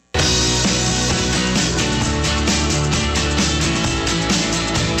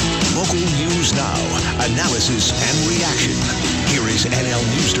analysis, and reaction. Here is NL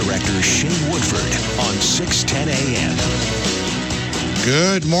News Director Shane Woodford on 610 AM.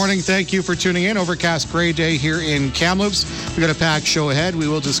 Good morning. Thank you for tuning in. Overcast gray day here in Kamloops. We've got a packed show ahead. We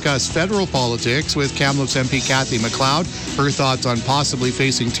will discuss federal politics with Kamloops MP Kathy McLeod, her thoughts on possibly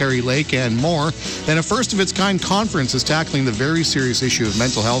facing Terry Lake, and more. Then a first-of-its-kind conference is tackling the very serious issue of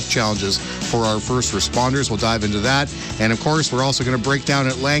mental health challenges for our first responders. We'll dive into that. And, of course, we're also going to break down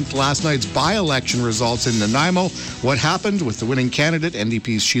at length last night's by-election results in Nanaimo, what happened with the winning candidate,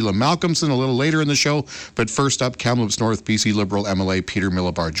 NDP's Sheila Malcolmson, a little later in the show. But first up, Kamloops North BC Liberal MLA Peter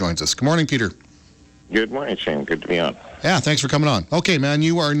Millibar joins us. Good morning, Peter. Good morning, Shane. Good to be on. Yeah, thanks for coming on. Okay, man,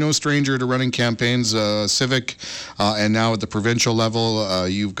 you are no stranger to running campaigns, civic, and now at the provincial level.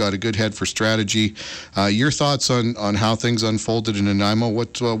 You've got a good head for strategy. Your thoughts on how things unfolded in Nanaimo?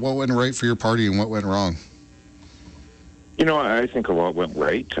 What went right for your party and what went wrong? You know, I think a lot went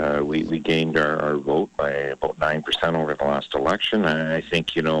right. We gained our vote by about 9% over the last election. I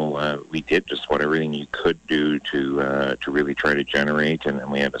think, we did just about everything you could do to really try to generate,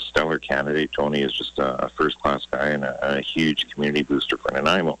 and we have a stellar candidate. Tony is just a first-class guy and a huge community booster for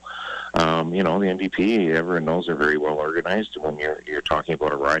Nanaimo. The NDP, everyone knows, they're very well organized. When you're talking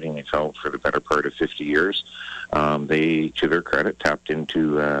about a riding they've held for the better part of 50 years, they, to their credit, tapped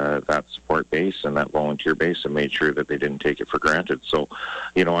into that support base and that volunteer base and made sure that they didn't take it for granted. So,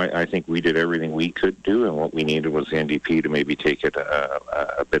 I think we did everything we could do, and what we needed was the NDP to maybe take it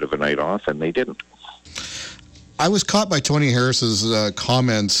a bit of a night off, and they didn't. I was caught by Tony Harris's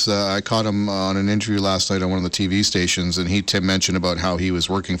comments. I caught him on an interview last night on one of the TV stations, and he mentioned about how he was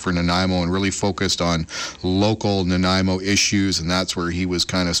working for Nanaimo and really focused on local Nanaimo issues, and that's where he was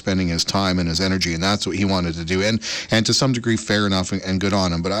kind of spending his time and his energy, and that's what he wanted to do. And to some degree, fair enough and good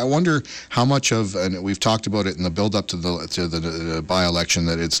on him. But I wonder how much of, and we've talked about it in the build-up to the by-election,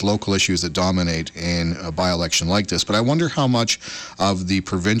 that it's local issues that dominate in a by-election like this. But I wonder how much of the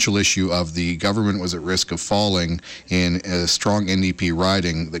provincial issue of the government was at risk of falling in a strong NDP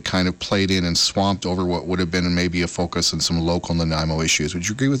riding that kind of played in and swamped over what would have been maybe a focus on some local Nanaimo issues. Would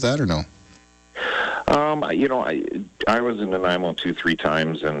you agree with that or no? I was in Nanaimo 2-3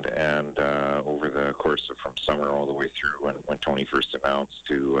 times, and over the course of from summer all the way through when Tony first announced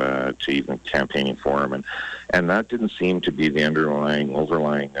to even campaigning for him, and that didn't seem to be the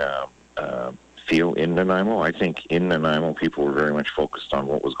overlying feel in Nanaimo. I think in Nanaimo people were very much focused on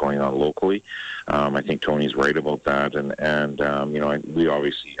what was going on locally. I think Tony's right about that, and we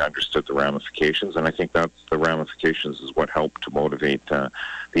obviously understood the ramifications, and I think that the ramifications is what helped to motivate the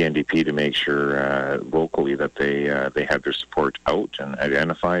NDP to make sure locally that they had their support out and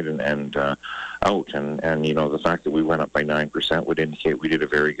identified and out, and the fact that we went up by 9% would indicate we did a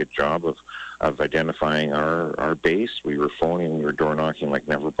very good job of identifying our base. We were phoning, we were door knocking like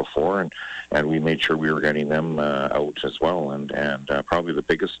never before, and we made sure we were getting them out as well. And probably the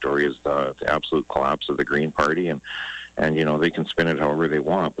biggest story is the absolute collapse of the Green Party, and they can spin it however they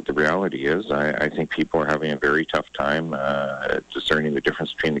want, but the reality is I think people are having a very tough time discerning the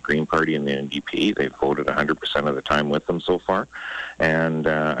difference between the Green Party and the NDP. They've voted 100% of the time with them so far, and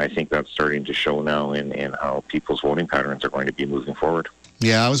I think that's starting to show now in how people's voting patterns are going to be moving forward.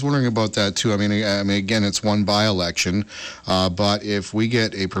 Yeah, I was wondering about that too. I mean, again, it's one by-election, but if we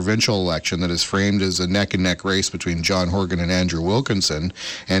get a provincial election that is framed as a neck-and-neck race between John Horgan and Andrew Wilkinson,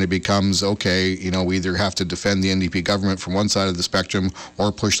 and it becomes, okay, we either have to defend the NDP government from one side of the spectrum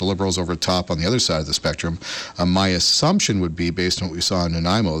or push the Liberals over the top on the other side of the spectrum, my assumption would be, based on what we saw in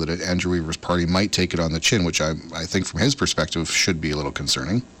Nanaimo, that Andrew Weaver's party might take it on the chin, which I think from his perspective should be a little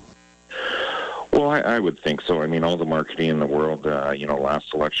concerning. Well, I would think so. I mean, all the marketing in the world,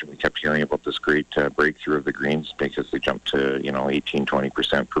 last election we kept hearing about this great breakthrough of the Greens because they jumped to,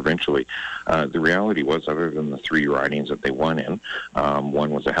 18-20% provincially. The reality was, other than the 3 ridings that they won in,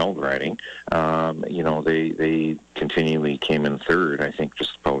 one was a held riding, they continually came in third, I think,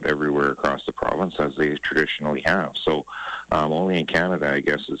 just about everywhere across the province, as they traditionally have. So only in Canada, I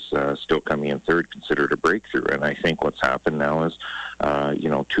guess, is still coming in third considered a breakthrough. And I think what's happened now is,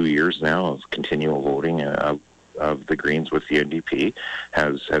 2 years now of continual voting of the Greens with the NDP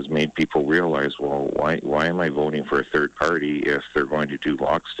has made people realize, well, why am I voting for a third party if they're going to do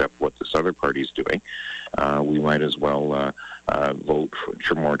lockstep what this other party's doing? We might as well vote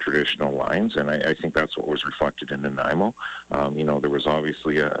for more traditional lines, and I think that's what was reflected in Nanaimo. There was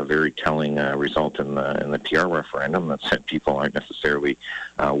obviously a very telling result in the PR referendum that said people aren't necessarily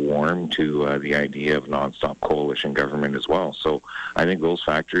warm to the idea of nonstop coalition government as well. So I think those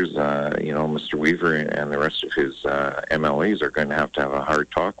factors, Mr. Weaver and the rest of his MLAs are going to have a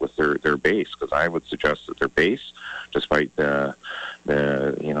hard talk with their base, because I would suggest that their base, despite the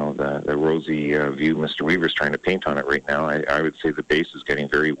the rosy view Mr. Weaver's trying to paint on it right now. I would say the base is getting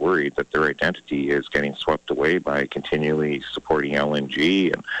very worried that their identity is getting swept away by continually supporting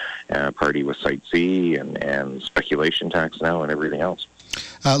LNG and party with Site C and speculation tax now and everything else.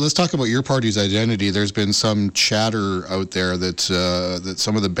 Let's talk about your party's identity. There's been some chatter out there that that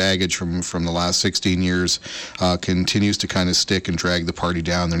some of the baggage from the last 16 years continues to kind of stick and drag the party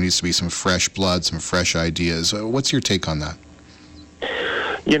down. There needs to be some fresh blood, some fresh ideas. What's your take on that?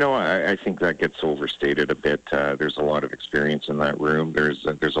 I think that gets overstated a bit. There's a lot of experience in that room. There's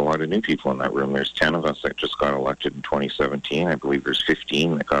a lot of new people in that room. There's 10 of us that just got elected in 2017. I believe there's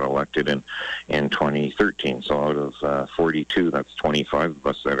 15 that got elected in 2013. So out of 42, that's 25 of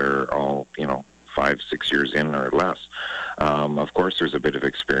us that are all, 5-6 years in or less. Of course, there's a bit of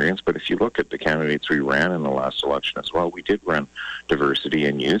experience, but if you look at the candidates we ran in the last election as well, we did run diversity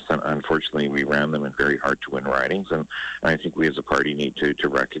and youth, and unfortunately, we ran them in very hard-to-win ridings, and I think we as a party need to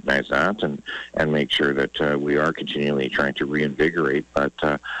recognize that and make sure that we are continually trying to reinvigorate, but,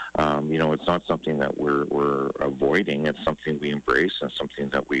 it's not something that we're avoiding. It's something we embrace and something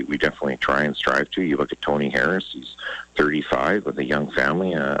that we definitely try and strive to. You look at Tony Harris, he's 35 with a young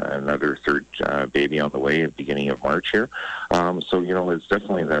family, another third baby on the way at the beginning of March here. It's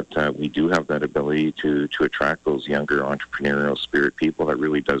definitely that we do have that ability to attract those younger entrepreneurial spirit people. That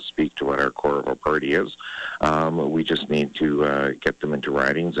really does speak to what our core of our party is. We just need to get them into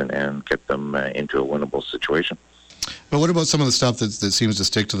ridings and get them into a winnable situation. But what about some of the stuff that seems to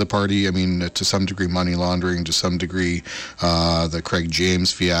stick to the party? I mean, to some degree, money laundering, to some degree, the Craig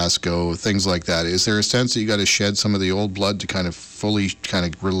James fiasco, things like that. Is there a sense that you got to shed some of the old blood to kind of fully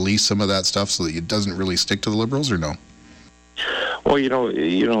release some of that stuff so that it doesn't really stick to the Liberals, or no? Well,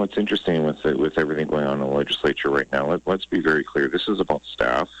 it's interesting with everything going on in the legislature right now. Let's be very clear. This is about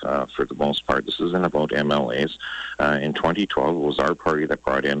staff for the most part. This isn't about MLAs. In 2012, it was our party that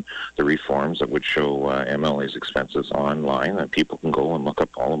brought in the reforms that would show MLAs' expenses online, and people can go and look up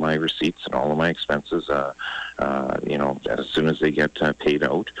all of my receipts and all of my expenses, as soon as they get paid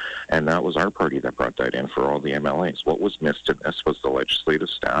out. And that was our party that brought that in for all the MLAs. What was missed in this was the legislative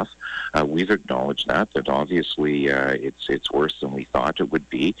staff. We've acknowledged that obviously it's worse than we thought it would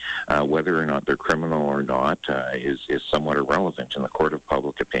be. Whether or not they're criminal or not is somewhat irrelevant in the court of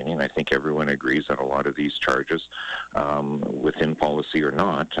public opinion. I think everyone agrees that a lot of these charges, within policy or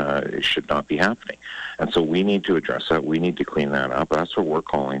not, should not be happening. And so we need to address that. We need to clean that up. That's what we're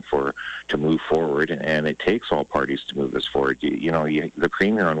calling for, to move forward. And it takes all parties to move this forward. The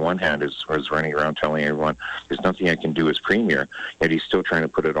Premier on one hand is running around telling everyone there's nothing I can do as Premier, yet he's still trying to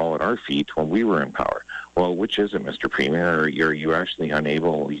put it all at our feet when we were in power. Well, which is it, Mr. Premier? Are you actually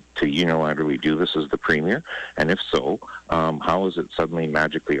unable to unilaterally do this as the Premier? And if so, how is it suddenly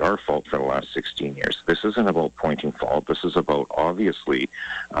magically our fault for the last 16 years? This isn't about pointing fault. This is about, obviously,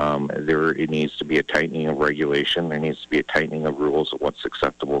 it needs to be a tightening of regulation. There needs to be a tightening of rules of what's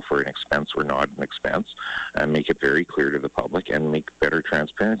acceptable for an expense or not an expense, and make it very clear to the public and make better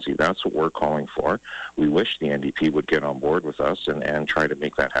transparency. That's what we're calling for. We wish the NDP would get on board with us and try to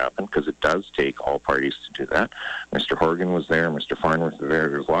make that happen, because it does take all parties to do that. Mr. Horgan was there, Mr. Farnworth was there.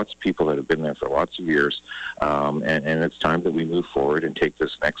 There's lots of people that have been there for lots of years, and it's time that we move forward and take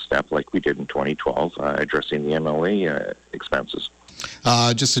this next step like we did in 2012, addressing the MLA expenses.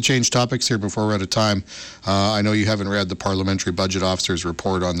 Just to change topics here before we're out of time, I know you haven't read the Parliamentary Budget Officer's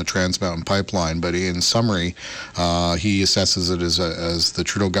report on the Trans Mountain Pipeline, but in summary, he assesses it as the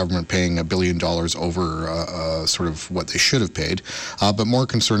Trudeau government paying $1 billion over sort of what they should have paid. But more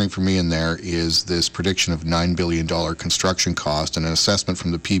concerning for me in there is this prediction of $9 billion construction cost and an assessment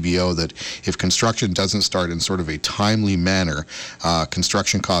from the PBO that if construction doesn't start in sort of a timely manner,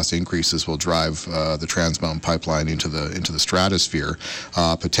 construction cost increases will drive the Trans Mountain Pipeline into the stratosphere,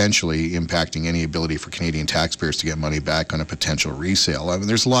 potentially impacting any ability for Canadian taxpayers to get money back on a potential resale. I mean,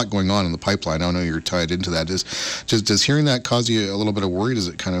 there's a lot going on in the pipeline. I know you're tied into that. Does hearing that cause you a little bit of worry? Does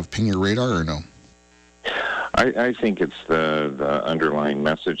it kind of ping your radar, or no? I think it's the underlying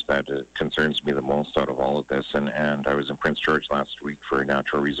message that concerns me the most out of all of this. And I was in Prince George last week for a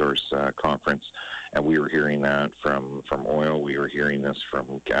natural resource conference, and we were hearing that from oil. We were hearing this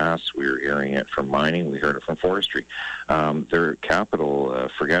from gas. We were hearing it from mining. We heard it from forestry. Their capital,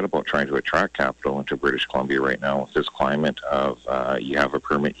 forget about trying to attract capital into British Columbia right now with this climate of you have a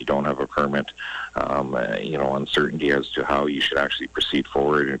permit, you don't have a permit, uncertainty as to how you should actually proceed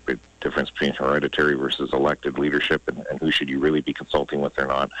forward, the difference between hereditary versus elected leadership, and who should you really be consulting with or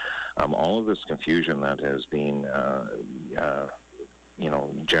not. All of this confusion that has been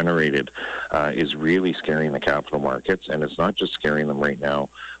generated is really scaring the capital markets, and it's not just scaring them right now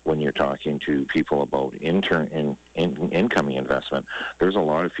when you're talking to people about incoming investment, there's a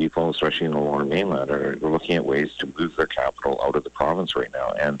lot of people, especially in the Lower Mainland, are looking at ways to move their capital out of the province right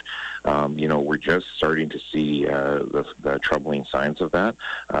now. And, we're just starting to see the troubling signs of that.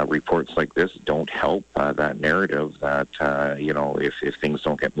 Reports like this don't help that narrative that, if things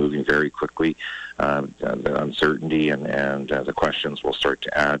don't get moving very quickly, the uncertainty and the questions will start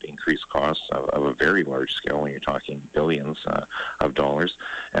to add increased costs of a very large scale when you're talking billions of dollars.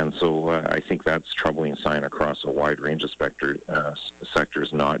 And so I think that's a troubling sign across a wide range of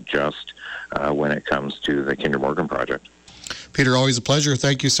sectors, not just when it comes to the Kinder Morgan project. Peter, always a pleasure.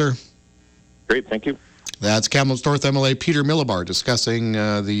 Thank you, sir. Great, thank you. That's Kamloops North MLA Peter Millibar discussing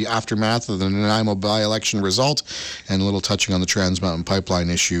the aftermath of the Nanaimo by-election result and a little touching on the Trans Mountain Pipeline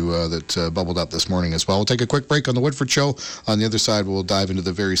issue that bubbled up this morning as well. We'll take a quick break on the Woodford Show. On the other side, we'll dive into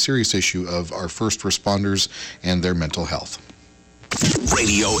the very serious issue of our first responders and their mental health.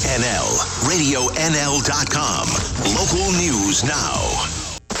 Radio NL, RadioNL.com. Local news now.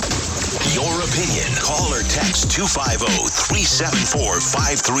 Your opinion. Call or text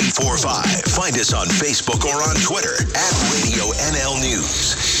 250-374-5345. Find us on Facebook or on Twitter @Radio NL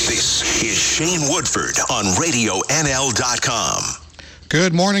News. This is Shane Woodford on RadioNL.com.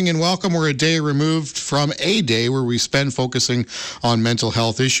 Good morning and welcome. We're a day removed from a day where we spend focusing on mental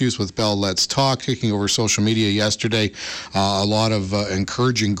health issues with Bell Let's Talk, kicking over social media yesterday. A lot of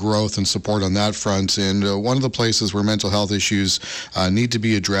encouraging growth and support on that front. And one of the places where mental health issues need to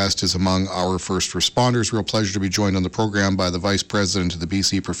be addressed is among our first responders. Real pleasure to be joined on the program by the Vice President of the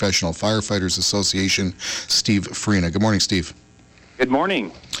BC Professional Firefighters Association, Steve Farina. Good morning, Steve. Good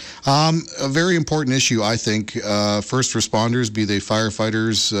morning. A very important issue, I think. First responders, be they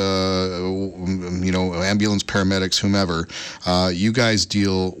firefighters, ambulance paramedics, whomever, you guys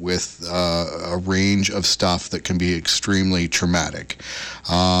deal with a range of stuff that can be extremely traumatic.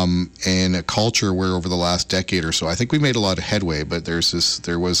 In a culture where over the last decade or so, I think we made a lot of headway, but there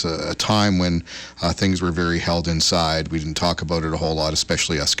was a time when things were very held inside. We didn't talk about it a whole lot,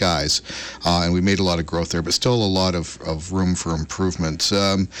 especially us guys, and we made a lot of growth there, but still a lot of room for improvement.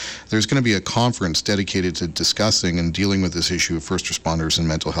 There's going to be a conference dedicated to discussing and dealing with this issue of first responders and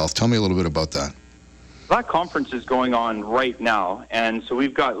mental health. Tell me a little bit about that. That conference is going on right now, and so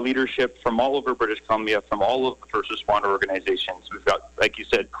we've got leadership from all over British Columbia, from all of the first responder organizations. We've got, like you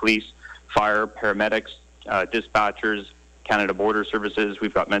said, police, fire, paramedics, dispatchers, Canada Border Services.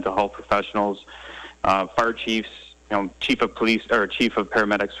 We've got mental health professionals, fire chiefs, chief of police or chief of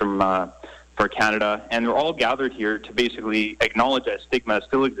paramedics from for Canada, and they're all gathered here to basically acknowledge that stigma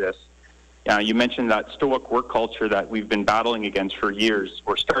still exists. You mentioned that stoic work culture that we've been battling against for years.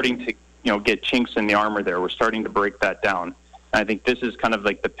 We're starting to, get chinks in the armor there. We're starting to break that down. And I think this is kind of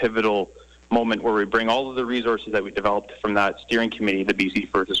like the pivotal moment where we bring all of the resources that we developed from that steering committee, the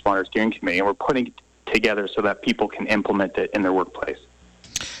BC First Responder Steering Committee, and we're putting it together so that people can implement it in their workplace.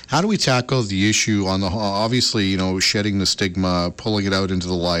 How do we tackle the issue on obviously, shedding the stigma, pulling it out into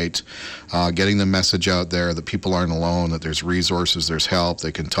the light, getting the message out there that people aren't alone, that there's resources, there's help,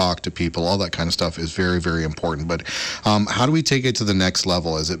 they can talk to people, all that kind of stuff is very, very important. But how do we take it to the next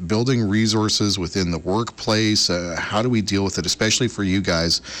level? Is it building resources within the workplace? How do we deal with it, especially for you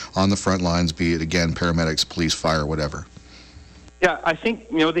guys on the front lines, be it, again, paramedics, police, fire, whatever? Yeah, I think,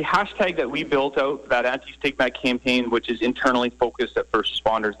 the hashtag that we built out, that anti-stigma campaign, which is internally focused at first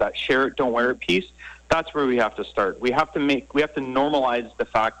responders, that share it, don't wear it piece, that's where we have to start. We have to normalize the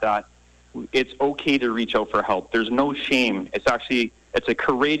fact that it's okay to reach out for help. There's no shame. It's a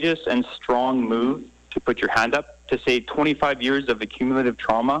courageous and strong move to put your hand up, to say 25 years of accumulative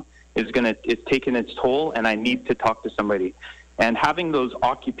trauma it's taken its toll, and I need to talk to somebody. And having those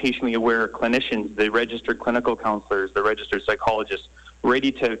occupationally aware clinicians, the registered clinical counselors, the registered psychologists,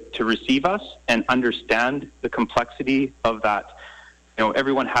 ready to receive us and understand the complexity of that.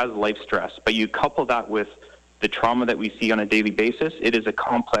 Everyone has life stress, but you couple that with the trauma that we see on a daily basis, it is a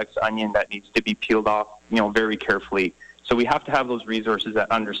complex onion that needs to be peeled off, very carefully. So we have to have those resources that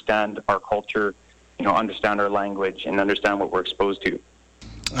understand our culture, understand our language, and understand what we're exposed to.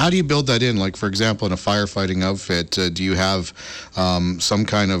 How do you build that in? Like, for example, in a firefighting outfit, do you have some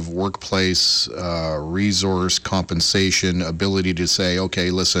kind of workplace resource compensation ability to say, okay,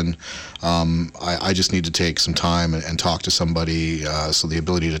 listen, I just need to take some time and talk to somebody, so the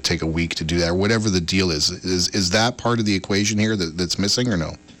ability to take a week to do that, or whatever the deal is. Is that part of the equation here that's missing or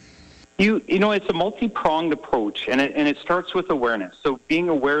no? It's a multi-pronged approach, and it starts with awareness. So being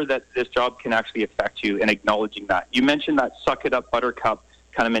aware that this job can actually affect you and acknowledging that. You mentioned that suck it up, buttercup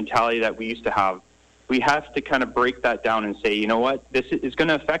kind of mentality that we used to have. We have to kind of break that down and say, you know what, this is going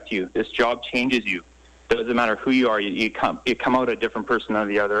to affect you. This job changes you. doesn't matter who you are, you come out a different person on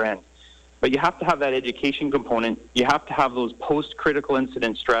the other end. But you have to have that education component. You have to have those post-critical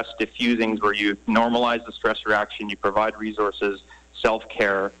incident stress diffusings where you normalize the stress reaction, you provide resources,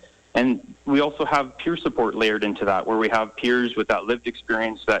 self-care. And we also have peer support layered into that, where we have peers with that lived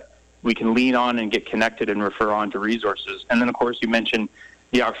experience that we can lean on and get connected and refer on to resources. And then, of course, you mentioned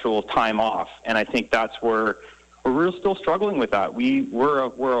the actual time off. And I think that's where we're still struggling with that.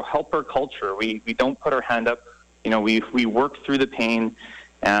 We're a helper culture. We don't put our hand up. We work through the pain.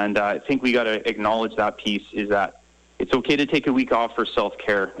 And I think we got to acknowledge that piece, is that it's okay to take a week off for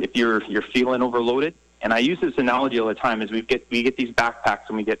self-care if you're feeling overloaded. And I use this analogy all the time: is we get these backpacks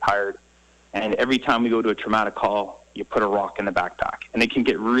when we get tired, and every time we go to a traumatic call, you put a rock in the backpack, and it can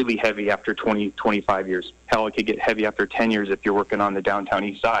get really heavy after 20, 25 years. Hell, it could get heavy after 10 years if you're working on the downtown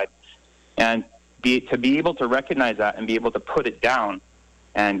east side. And to be able to recognize that and be able to put it down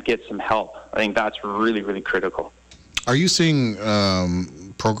and get some help, I think that's really, really critical. Are you seeing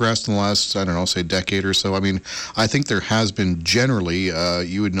progress in the last, say decade or so? I mean, I think there has been generally,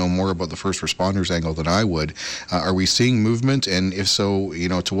 you would know more about the first responders angle than I would. Are we seeing movement? And if so,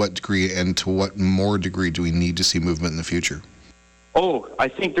 to what degree and to what more degree do we need to see movement in the future? Oh, I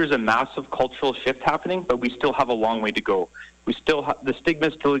think there's a massive cultural shift happening, but we still have a long way to go. The stigma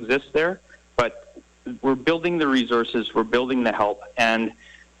still exists there, but we're building the resources, we're building the help, and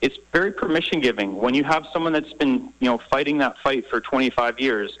it's very permission-giving. When you have someone that's been, fighting that fight for 25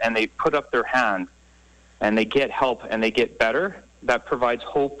 years and they put up their hand and they get help and they get better, that provides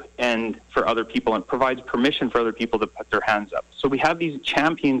hope and for other people and provides permission for other people to put their hands up. So we have these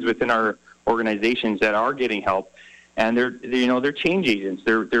champions within our organizations that are getting help, and they're change agents.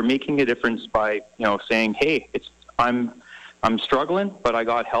 They're making a difference by, saying, "Hey, I'm struggling, but I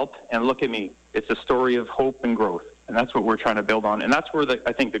got help, and look at me. It's a story of hope and growth." And that's what we're trying to build on. And that's where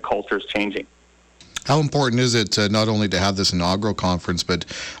I think the culture is changing. How important is it not only to have this inaugural conference, but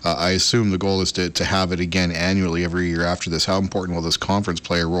I assume the goal is to have it again annually every year after this? How important will this conference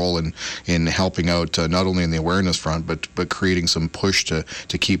play a role in helping out not only in the awareness front, but creating some push to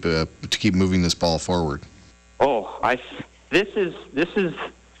keep moving this ball forward? Oh, this is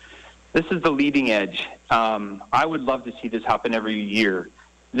the leading edge. I would love to see this happen every year.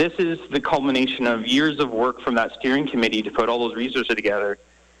 This is the culmination of years of work from that steering committee to put all those resources together.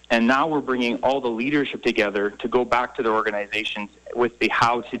 And now we're bringing all the leadership together to go back to their organizations with the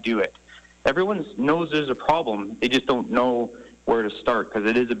how to do it. Everyone knows there's a problem. They just don't know where to start because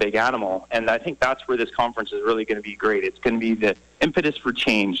it is a big animal. And I think that's where this conference is really going to be great. It's going to be the impetus for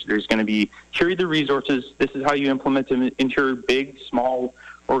change. There's going to be, here are the resources. This is how you implement them into your big, small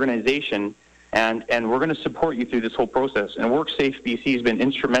organization. And we're going to support you through this whole process. And WorkSafe BC has been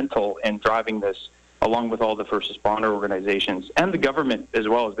instrumental in driving this, along with all the first responder organizations. And the government as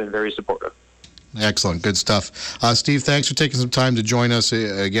well has been very supportive. Excellent. Good stuff. Steve, thanks for taking some time to join us.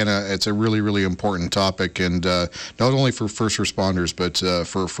 Again, it's a really, really important topic, and not only for first responders, but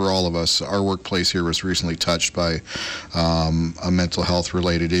for all of us. Our workplace here was recently touched by a mental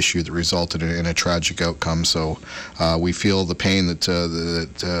health-related issue that resulted in a tragic outcome. So we feel the pain that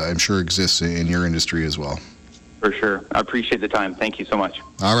I'm sure exists in your industry as well. For sure. I appreciate the time. Thank you so much.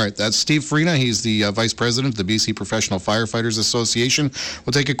 All right. That's Steve Farina. He's the Vice President of the BC Professional Firefighters Association.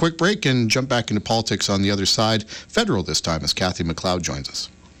 We'll take a quick break and jump back into politics on the other side. Federal this time as Kathy McLeod joins us.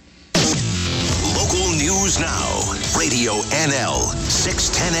 Local news now. Radio NL,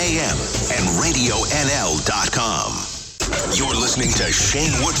 610 AM and RadioNL.com. You're listening to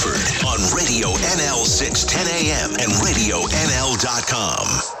Shane Woodford on Radio NL 610 AM and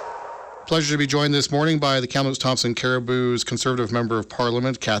RadioNL.com. Pleasure to be joined this morning by the Kamloops Thompson Caribou's Conservative Member of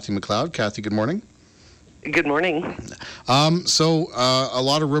Parliament, Kathy McLeod. Kathy, good morning. Good morning. So a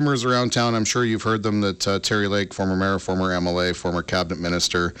lot of rumors around town, I'm sure you've heard them, that Terry Lake, former mayor, former MLA, former cabinet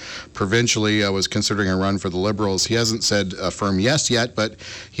minister, provincially was considering a run for the Liberals. He hasn't said a firm yes yet, but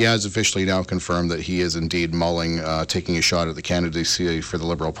he has officially now confirmed that he is indeed mulling taking a shot at the candidacy for the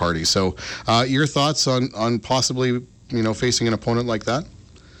Liberal Party. So your thoughts on possibly facing an opponent like that?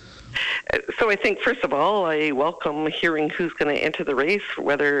 So I think, first of all, I welcome hearing who's going to enter the race,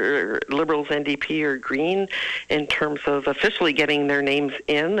 whether Liberals, NDP, or Green, in terms of officially getting their names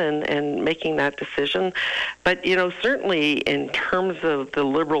in and making that decision. But, certainly in terms of the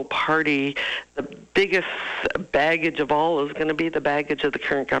Liberal Party, the biggest baggage of all is going to be the baggage of the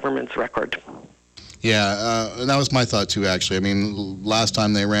current government's record. Yeah, and that was my thought too, actually. I mean, last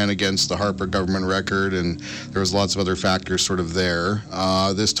time they ran against the Harper government record, and there was lots of other factors sort of there.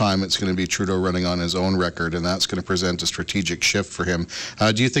 This time it's going to be Trudeau running on his own record, and that's going to present a strategic shift for him.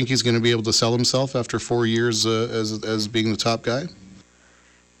 Do you think he's going to be able to sell himself after 4 years as being the top guy?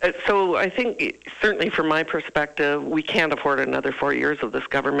 So I think, certainly from my perspective, we can't afford another 4 years of this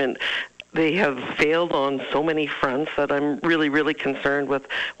government. They have failed on so many fronts that I'm really, really concerned with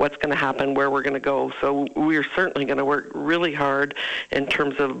what's going to happen, where we're going to go. So we're certainly going to work really hard in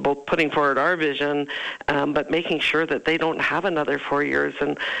terms of both putting forward our vision, but making sure that they don't have another 4 years.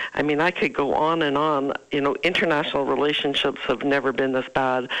 And I mean, I could go on and on. International relationships have never been this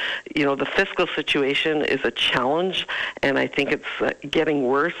bad. The fiscal situation is a challenge, and I think it's getting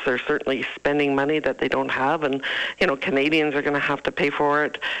worse. They're certainly spending money that they don't have, and Canadians are going to have to pay for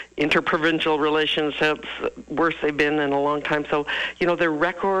it. Interprovincial relationships, worse they've been in a long time. So, their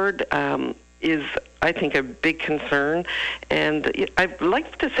record is, I think, a big concern. And I'd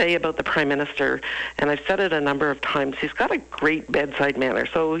like to say about the Prime Minister, and I've said it a number of times, he's got a great bedside manner.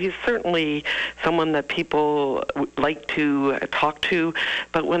 So he's certainly someone that people like to talk to.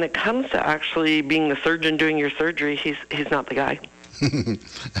 But when it comes to actually being the surgeon doing your surgery, he's not the guy.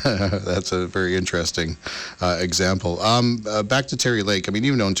 That's a very interesting example. Back to Terry Lake. I mean,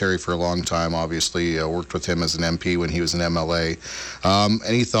 you've known Terry for a long time, obviously. Worked with him as an MP when he was an MLA.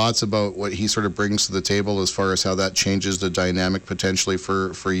 Any thoughts about what he sort of brings to the table as far as how that changes the dynamic potentially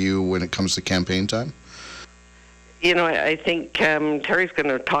for you when it comes to campaign time? I think Terry's going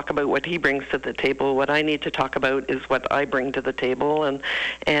to talk about what he brings to the table. What I need to talk about is what I bring to the table. And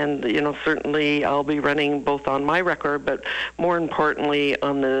certainly I'll be running both on my record, but more importantly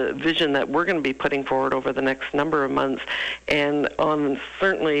on the vision that we're going to be putting forward over the next number of months. And on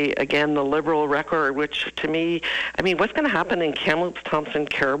certainly, again, the Liberal record, which to me, I mean, what's going to happen in Kamloops, Thompson,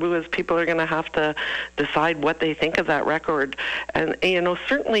 Caribou is people are going to have to decide what they think of that record. And,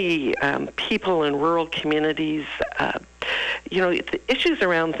 certainly people in rural communities, the issues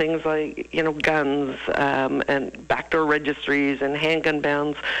around things like, guns and backdoor registries and handgun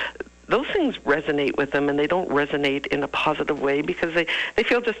bans, those things resonate with them, and they don't resonate in a positive way because they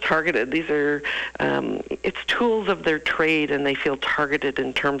feel just targeted. These are, it's tools of their trade, and they feel targeted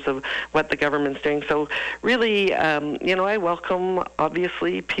in terms of what the government's doing. So really, I welcome,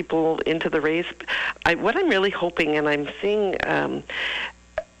 obviously, people into the race. What I'm really hoping, and I'm seeing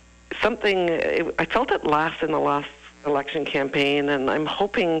something, I felt it in the last election campaign, and I'm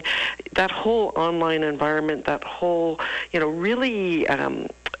hoping that whole online environment, that whole, really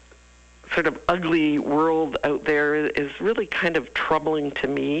sort of ugly world out there is really kind of troubling to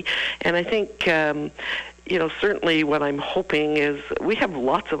me. And I think certainly what I'm hoping is we have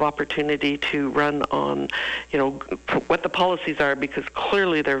lots of opportunity to run on, what the policies are, because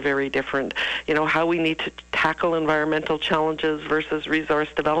clearly they're very different. How we need to tackle environmental challenges versus resource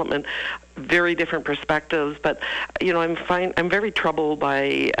development, very different perspectives. But, I'm very troubled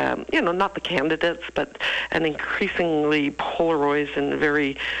by, not the candidates, but an increasingly polarized and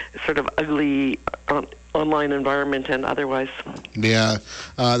very sort of ugly online environment and otherwise. Yeah,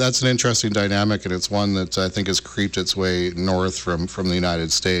 that's an interesting dynamic, and it's one that I think has creeped its way north from the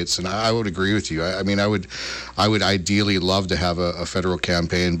United States. And I would agree with you. I mean, I would ideally love to have a federal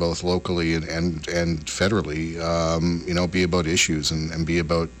campaign, both locally and federally, be about issues and be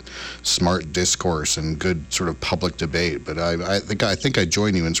about smart discourse and good sort of public debate. But I think I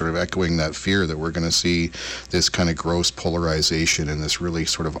join you in sort of echoing that fear that we're going to see this kind of gross polarization and this really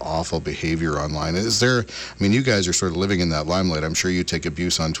sort of awful behavior online. Is there? I mean, you guys are sort of living in that limelight. I'm sure you take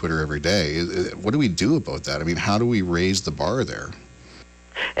abuse on Twitter every day. What do we do about that? I mean, how do we raise the bar there?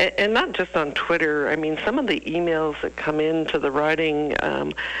 And not just on Twitter. I mean, some of the emails that come into the riding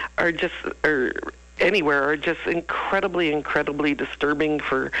are anywhere are just incredibly disturbing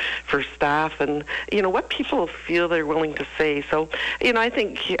for staff and, what people feel they're willing to say. So, I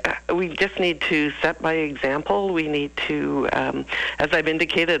think we just need to set by example. We need to, as I've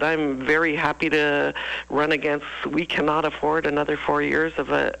indicated, I'm very happy to run against, we cannot afford another 4 years of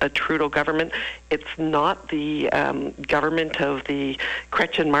a Trudeau government. It's not the government of the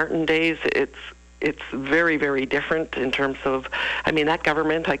Chrétien Martin days. It's very, very different in terms of, that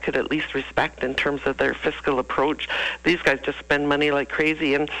government I could at least respect in terms of their fiscal approach. These guys just spend money like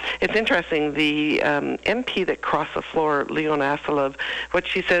crazy. And it's interesting, the MP that crossed the floor, Leona Asilov, what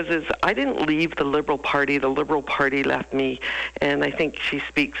she says is, I didn't leave the Liberal Party left me. And I think she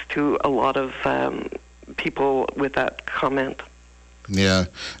speaks to a lot of people with that comment. Yeah.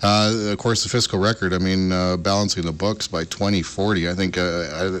 Of course, the fiscal record, balancing the books by 2040, I think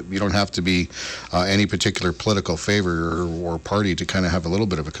you don't have to be any particular political favor or party to kind of have a little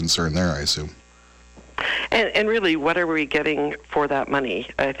bit of a concern there, I assume. And really, what are we getting for that money?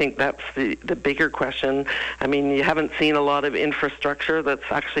 I think that's the bigger question. I mean, you haven't seen a lot of infrastructure that's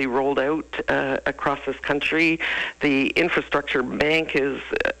actually rolled out across this country. The infrastructure bank is,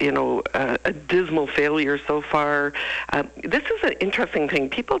 a dismal failure so far. This is an interesting thing.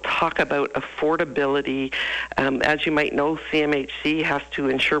 People talk about affordability. As you might know, CMHC has to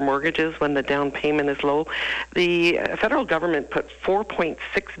insure mortgages when the down payment is low. The federal government put $4.6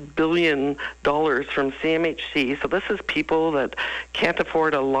 billion from CMHC. So this is people that can't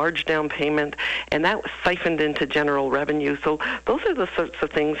afford a large down payment, and that was siphoned into general revenue. So those are the sorts of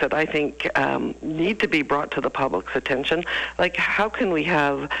things that I think need to be brought to the public's attention. Like, how can we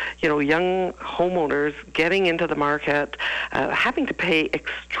have, young homeowners getting into the market, having to pay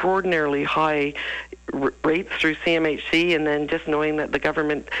extraordinarily high rates through CMHC, and then just knowing that the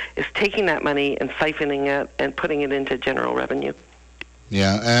government is taking that money and siphoning it and putting it into general revenue.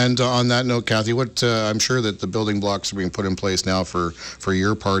 Yeah, and on that note, Kathy, what I'm sure that the building blocks are being put in place now for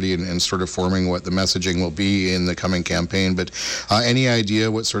your party and sort of forming what the messaging will be in the coming campaign. But any idea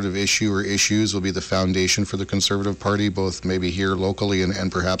what sort of issue or issues will be the foundation for the Conservative Party, both maybe here locally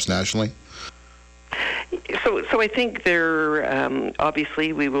and perhaps nationally? So I think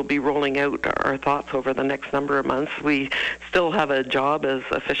obviously we will be rolling out our thoughts over the next number of months. We still have a job as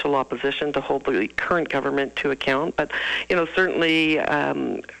official opposition to hold the current government to account. But, certainly,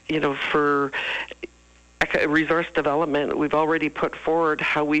 for resource development, we've already put forward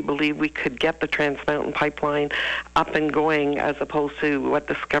how we believe we could get the Trans Mountain Pipeline up and going, as opposed to what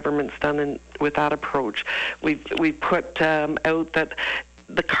this government's done with that approach. We've put out that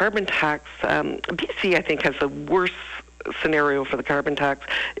the carbon tax, BC, I think, has the worst scenario for the carbon tax.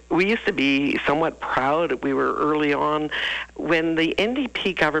 We used to be somewhat proud. We were early on. When the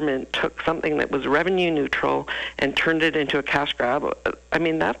NDP government took something that was revenue neutral and turned it into a cash grab, I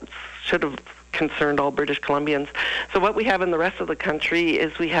mean, that should have concerned all British Columbians. So what we have in the rest of the country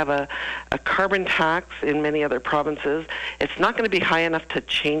is we have a carbon tax in many other provinces. It's not going to be high enough to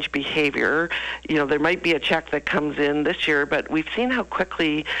change behavior. There might be a check that comes in this year, but we've seen how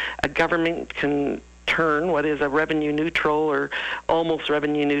quickly a government can turn what is a revenue neutral or almost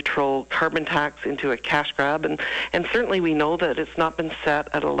revenue neutral carbon tax into a cash grab, and certainly we know that it's not been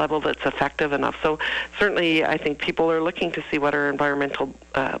set at a level that's effective enough. So certainly I think people are looking to see what our environmental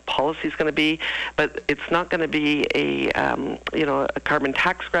policy is going to be, but it's not going to be a carbon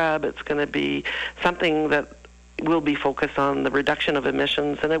tax grab. It's going to be something that will be focused on the reduction of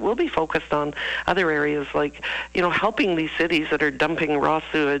emissions, and it will be focused on other areas like, helping these cities that are dumping raw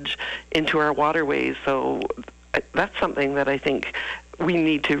sewage into our waterways. So that's something that I think we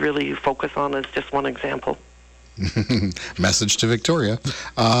need to really focus on as just one example. Message to Victoria.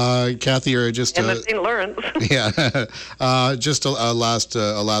 Kathy, or just and the St. Lawrence. Yeah. Just a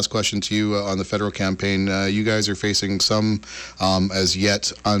last question to you on the federal campaign. You guys are facing some as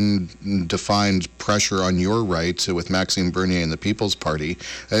yet undefined pressure on your right with Maxime Bernier and the People's Party.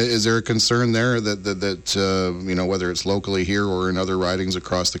 Is there a concern there that whether it's locally here or in other ridings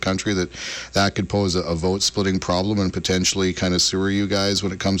across the country, that could pose a vote splitting problem and potentially kind of sewer you guys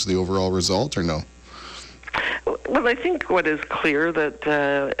when it comes to the overall result, or no? Well, I think what is clear that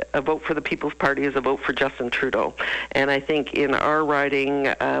a vote for the People's Party is a vote for Justin Trudeau. And I think in our riding,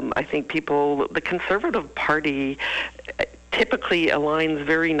 I think the Conservative Party typically aligns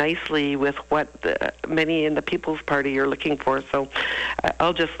very nicely with what many in the People's Party are looking for. So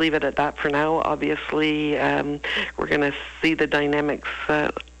I'll just leave it at that for now. Obviously, we're going to see the dynamics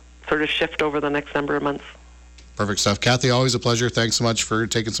sort of shift over the next number of months. Perfect stuff. Kathy, always a pleasure. Thanks so much for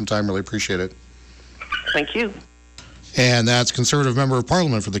taking some time. Really appreciate it. Thank you. And that's Conservative Member of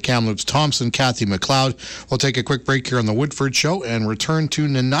Parliament for the Kamloops Thompson, Kathy McLeod. We'll take a quick break here on the Woodford Show and return to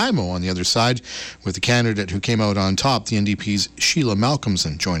Nanaimo on the other side with the candidate who came out on top, the NDP's Sheila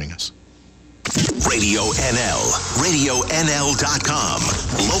Malcolmson, joining us. Radio NL, RadioNL.com.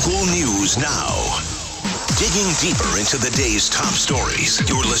 Local news now. Digging deeper into the day's top stories,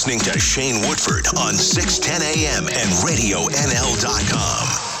 you're listening to Shane Woodford on 610 AM and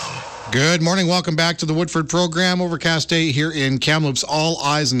RadioNL.com. Good morning. Welcome back to the Woodford program. Overcast day here in Kamloops. All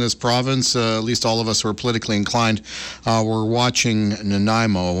eyes in this province, at least all of us who are politically inclined, were watching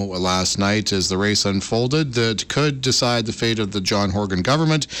Nanaimo last night as the race unfolded that could decide the fate of the John Horgan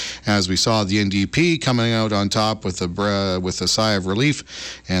government. As we saw the NDP coming out on top with a sigh of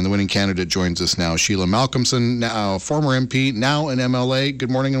relief, and the winning candidate joins us now, Sheila Malcolmson, now former MP, now an MLA. Good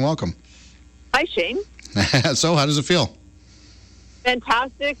morning and welcome. Hi, Shane. So, how does it feel?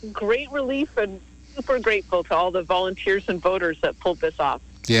 Fantastic, great relief, and super grateful to all the volunteers and voters that pulled this off.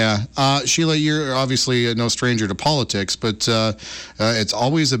 Yeah. Sheila, you're obviously no stranger to politics, but it's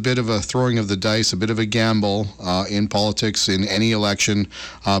always a bit of a throwing of the dice, a bit of a gamble in politics in any election.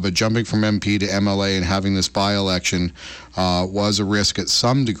 But jumping from MP to MLA and having this by-election was a risk at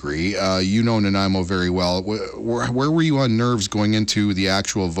some degree. You know Nanaimo very well. Where were you on nerves going into the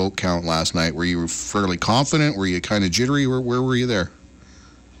actual vote count last night? Were you fairly confident? Were you kind of jittery? Where were you there?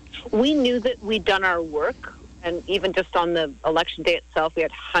 We knew that we'd done our work. And even just on the election day itself, we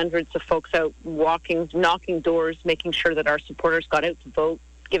had hundreds of folks out walking, knocking doors, making sure that our supporters got out to vote,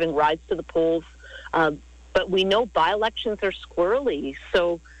 giving rides to the polls. But we know by-elections are squirrely,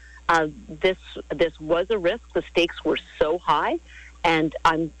 so this was a risk. The stakes were so high, and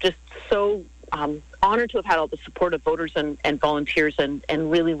I'm just so honored to have had all the support of voters and volunteers,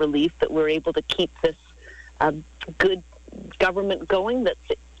 and really relieved that we're able to keep this good government going that's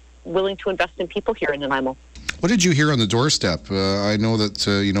willing to invest in people here in Nanaimo. What did you hear on the doorstep? I know that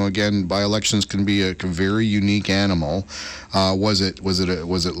again, by-elections can be a very unique animal. Was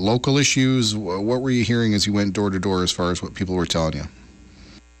it local issues? What were you hearing as you went door to door as far as what people were telling you?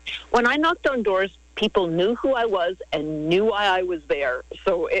 When I knocked on doors, people knew who I was and knew why I was there.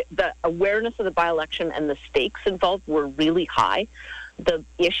 So the awareness of the by-election and the stakes involved were really high. The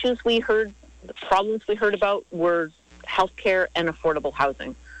issues we heard, the problems we heard about were healthcare and affordable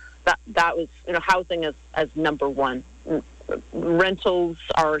housing. That was, housing as number one. Rentals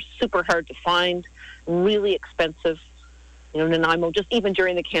are super hard to find, really expensive. Nanaimo, just even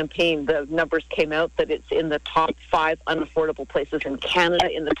during the campaign, the numbers came out that it's in the top 5 unaffordable places in Canada,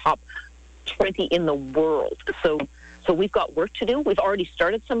 in the top 20 in the world. So we've got work to do. We've already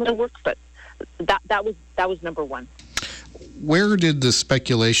started some of the work, but that was number one. Where did the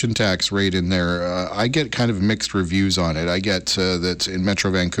speculation tax rate in there? I get kind of mixed reviews on it. I get that in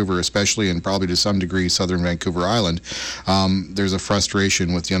Metro Vancouver, especially, and probably to some degree Southern Vancouver Island, there's a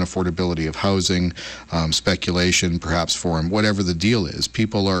frustration with the unaffordability of housing, speculation, perhaps for whatever the deal is.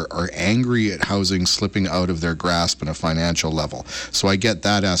 People are angry at housing slipping out of their grasp on a financial level. So I get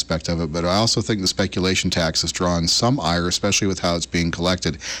that aspect of it, but I also think the speculation tax has drawn some ire, especially with how it's being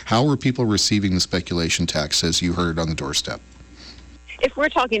collected. How were people receiving the speculation tax as you heard on the doorstep? If we're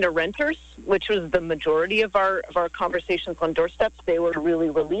talking to renters, which was the majority of our conversations on doorsteps, they were really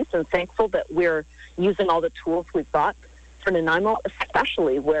relieved and thankful that we're using all the tools we've got for Nanaimo,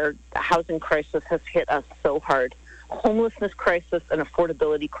 especially where the housing crisis has hit us so hard. Homelessness crisis and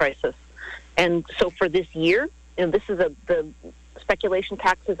affordability crisis. And so for this year, this is the speculation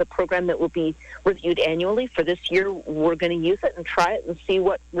tax is a program that will be reviewed annually. For this year, we're going to use it and try it and see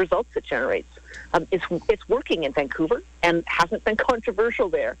what results it generates. It's working in Vancouver and hasn't been controversial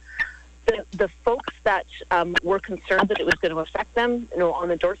there. The folks that were concerned that it was going to affect them, on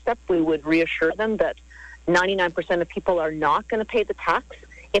the doorstep, we would reassure them that 99% of people are not going to pay the tax.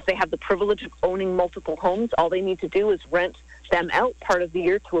 If they have the privilege of owning multiple homes, all they need to do is rent them out part of the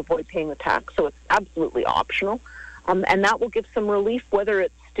year to avoid paying the tax. So it's absolutely optional. And that will give some relief, whether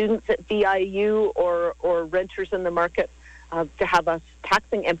it's students at VIU or renters in the market. To have us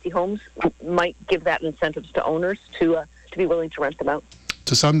taxing empty homes might give that incentives to owners to be willing to rent them out.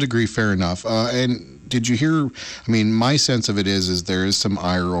 To some degree, fair enough. And did you hear, my sense of it is there is some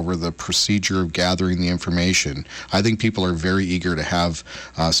ire over the procedure of gathering the information. I think people are very eager to have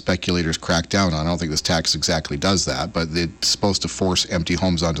speculators crack down on. I don't think this tax exactly does that, but it's supposed to force empty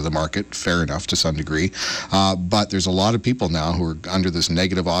homes onto the market. Fair enough to some degree. But there's a lot of people now who are under this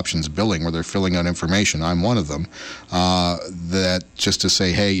negative options billing where they're filling out information. I'm one of them. That just to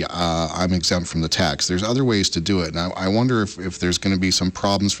say, hey, I'm exempt from the tax. There's other ways to do it. And I wonder if there's going to be some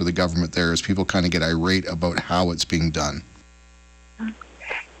problems for the government there as people kind of get irate about how it's being done.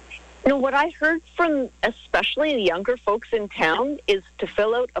 What I heard from especially the younger folks in town is to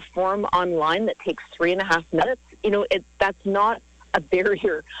fill out a form online that takes 3.5 minutes. That's not a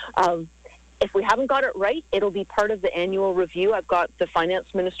barrier. If we haven't got it right, it'll be part of the annual review. I've got the finance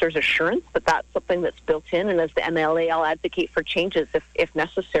minister's assurance that that's something that's built in, and as the MLA, I'll advocate for changes if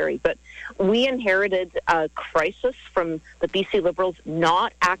necessary. But we inherited a crisis from the BC Liberals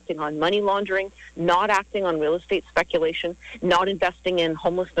not acting on money laundering, not acting on real estate speculation, not investing in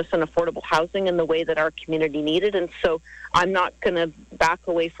homelessness and affordable housing in the way that our community needed. And so I'm not going to back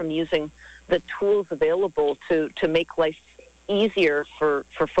away from using the tools available to make life easier for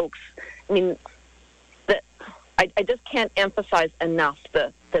folks. I just can't emphasize enough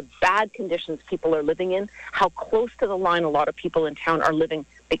the bad conditions people are living in, how close to the line a lot of people in town are living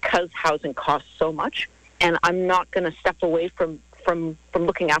because housing costs so much, and I'm not going to step away from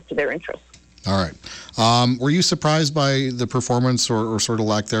looking after their interests. All right. Were you surprised by the performance or sort of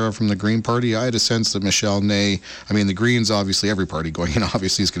lack thereof from the Green Party? I had a sense that Michelle Ney, I mean, the Greens, obviously, every party going in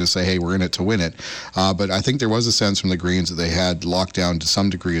obviously is going to say, hey, we're in it to win it. But I think there was a sense from the Greens that they had locked down to some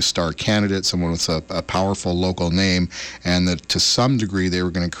degree a star candidate, someone with a powerful local name, and that to some degree they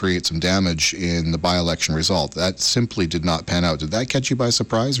were going to create some damage in the by-election result. That simply did not pan out. Did that catch you by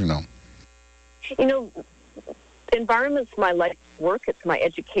surprise or no? You know, environment's my life work. It's my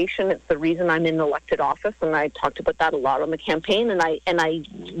education. It's the reason I'm in elected office, and I talked about that a lot on the campaign, and I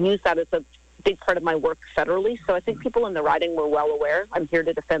use that as a big part of my work federally. So I think people in the riding were well aware. I'm here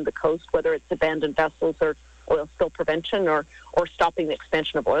to defend the coast, whether it's abandoned vessels or oil spill prevention or stopping the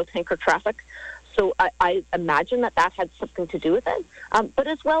expansion of oil tanker traffic. So I imagine that had something to do with it. But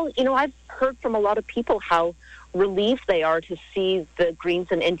as well, you know, I've heard from a lot of people how relieved they are to see the Greens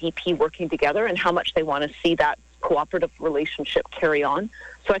and NDP working together and how much they want to see that cooperative relationship carry on.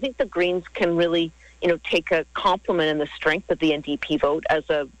 So I think the Greens can really, you know, take a compliment in the strength of the NDP vote as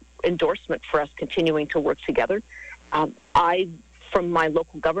a endorsement for us continuing to work together. From my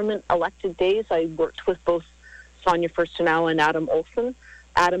local government elected days, I worked with both Sonia Furstenau and Adam Olsen,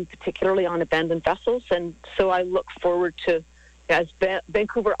 Adam particularly on abandoned vessels, and so I look forward to, as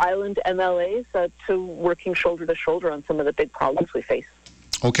Vancouver Island MLAs, to working shoulder to shoulder on some of the big problems we face.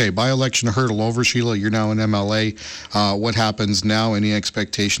 Okay, by-election hurdle over, Sheila. You're now in MLA. What happens now? Any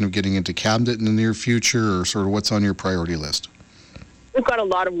expectation of getting into cabinet in the near future, or sort of what's on your priority list? We've got a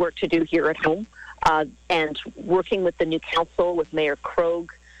lot of work to do here at home, and working with the new council, with Mayor Krogh,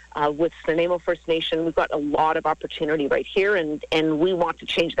 with Nanaimo First Nation, we've got a lot of opportunity right here, and we want to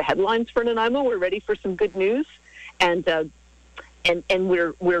change the headlines for Nanaimo. We're ready for some good news, and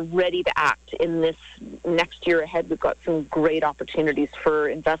we're ready to act in this next year ahead. We've got some great opportunities for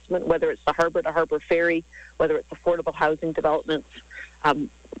investment, whether it's the Harbour to Harbour Ferry, whether it's affordable housing developments. You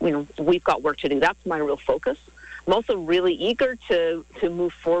know, we've got work to do. That's my real focus. I'm also really eager to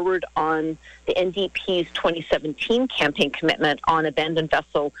move forward on the NDP's 2017 campaign commitment on abandoned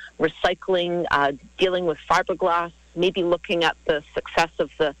vessel recycling, dealing with fiberglass, maybe looking at the success of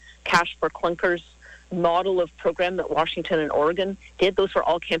the Cash for Clunkers model of program that Washington and Oregon did. Those were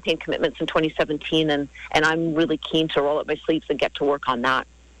all campaign commitments in 2017, and I'm really keen to roll up my sleeves and get to work on that.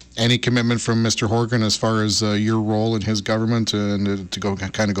 Any commitment from Mr. Horgan as far as your role in his government, and to go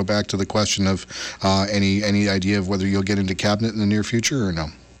back to the question of any idea of whether you'll get into cabinet in the near future or no?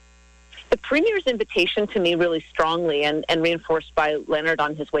 The Premier's invitation to me really strongly and reinforced by Leonard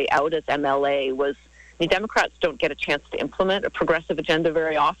on his way out as MLA was, Democrats don't get a chance to implement a progressive agenda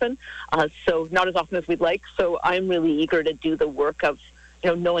very often, so not as often as we'd like. So I'm really eager to do the work of,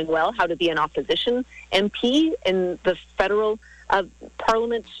 knowing well how to be an opposition MP in the federal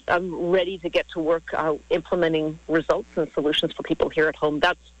Parliament. I'm ready to get to work implementing results and solutions for people here at home.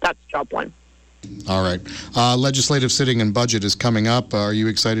 That's job one. All right. Legislative sitting and budget is coming up. Are you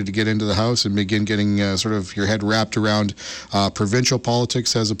excited to get into the House and begin getting sort of your head wrapped around provincial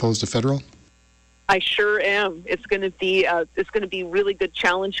politics as opposed to federal? I sure am. It's going to be a really good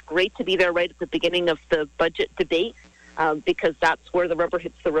challenge. Great to be there right at the beginning of the budget debate. Because that's where the rubber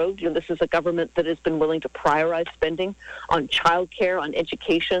hits the road. This is a government that has been willing to prioritize spending on childcare, on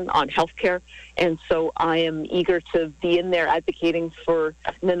education, on healthcare, and so I am eager to be in there advocating for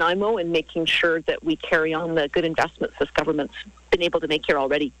Nanaimo and making sure that we carry on the good investments this government's been able to make here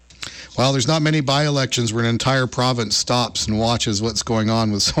already. Well, there's not many by-elections where an entire province stops and watches what's going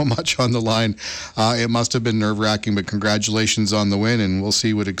on with so much on the line. It must have been nerve-wracking, but congratulations on the win, and we'll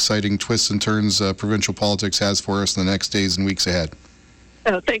see what exciting twists and turns provincial politics has for us in the next days and weeks ahead.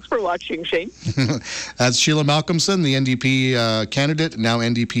 Thanks for watching, Shane. That's Sheila Malcolmson, the NDP candidate, now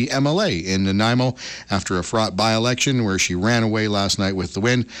NDP MLA in Nanaimo after a fraught by-election where she ran away last night with the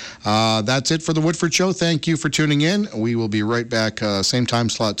win. That's it for the Woodford Show. Thank you for tuning in. We will be right back, same time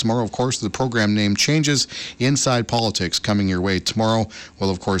slot tomorrow. Of course, the program name changes. Inside Politics coming your way tomorrow. We'll,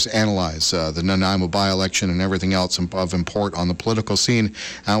 of course, analyze the Nanaimo by-election and everything else of import on the political scene.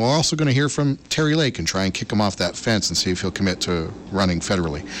 We're also going to hear from Terry Lake and try and kick him off that fence and see if he'll commit to running federally.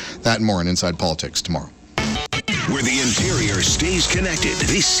 That and more in Inside Politics tomorrow. Where the interior stays connected.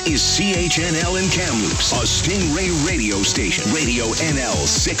 This is CHNL in Kamloops, a Stingray radio station. Radio NL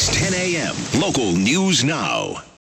 610 AM. Local news now.